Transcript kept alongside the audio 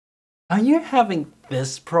Are you having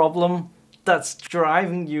this problem that's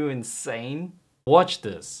driving you insane? Watch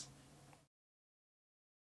this.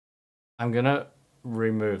 I'm gonna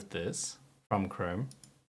remove this from Chrome.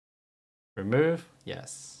 Remove,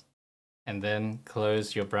 yes. And then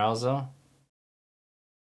close your browser.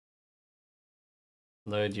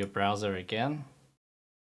 Load your browser again.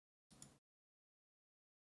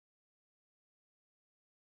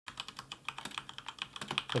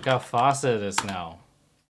 Look how fast it is now.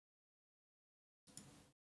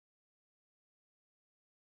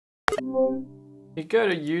 You go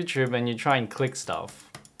to YouTube and you try and click stuff.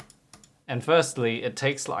 And firstly, it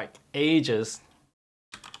takes like ages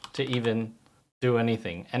to even do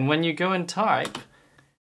anything. And when you go and type,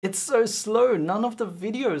 it's so slow. None of the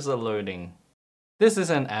videos are loading. This is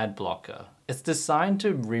an ad blocker. It's designed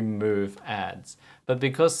to remove ads. But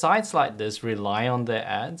because sites like this rely on their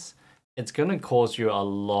ads, it's going to cause you a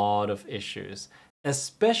lot of issues,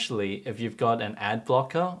 especially if you've got an ad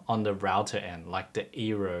blocker on the router end, like the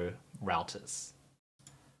Eero routers.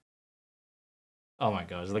 Oh my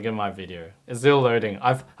gosh, look at my video. It's still loading.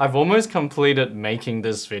 I've almost completed making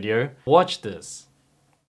this video. Watch this.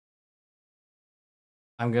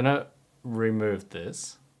 I'm gonna remove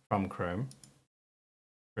this from Chrome.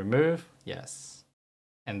 Remove, yes.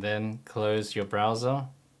 And then close your browser.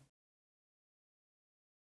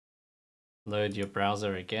 Load your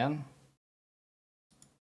browser again.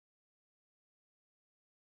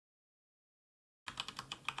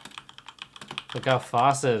 Look how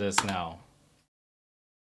fast it is now.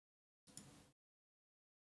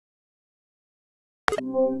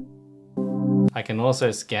 I can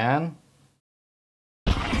also scan.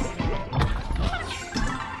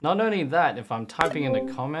 Not only that, if I'm typing in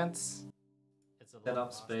the comments, it's a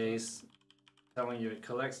setup space telling you it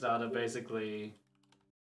collects data basically.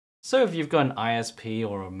 So if you've got an ISP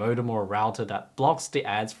or a modem or a router that blocks the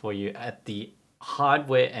ads for you at the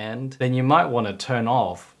hardware end, then you might want to turn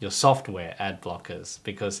off your software ad blockers,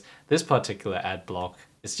 because this particular ad block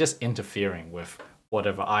is just interfering with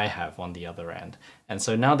whatever I have on the other end. And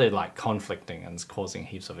so now they're like conflicting and it's causing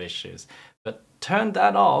heaps of issues. But turn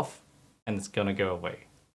that off and it's gonna go away.